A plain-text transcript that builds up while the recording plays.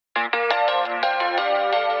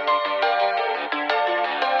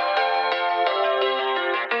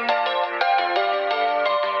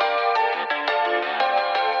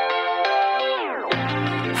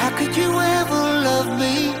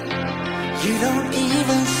don't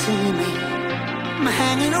even see me. I'm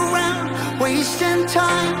hanging around, wasting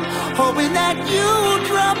time, hoping that you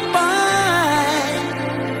drop by.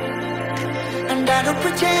 And I don't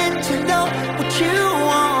pretend to know what you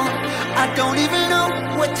want. I don't even know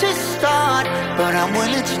where to start, but I'm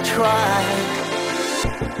willing to try.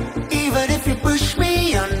 Even if you push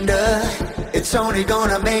me under, it's only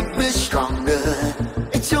gonna make me stronger.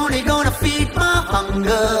 It's only gonna feed my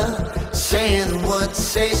hunger. Say the words,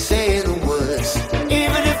 say the words.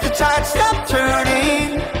 Even if the tide stops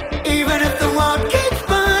turning, even if the world keeps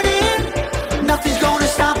burning, nothing's gonna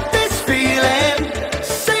stop this feeling.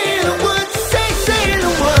 Say the words, say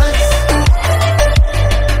the words.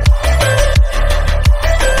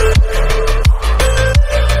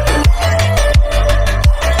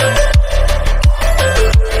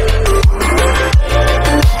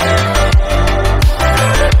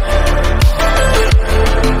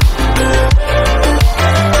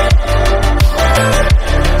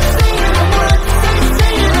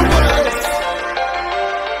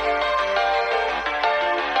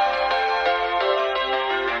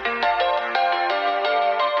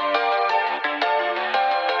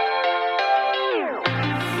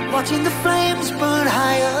 Watching the flames burn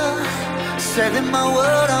higher, setting my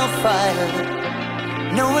world on fire.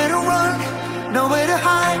 Nowhere to run, nowhere to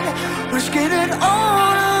hide, risking it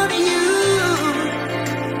all on you.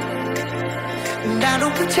 And I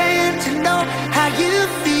don't pretend to know how you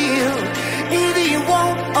feel. Either you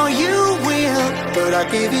won't or you will, but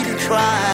I'll give it a try.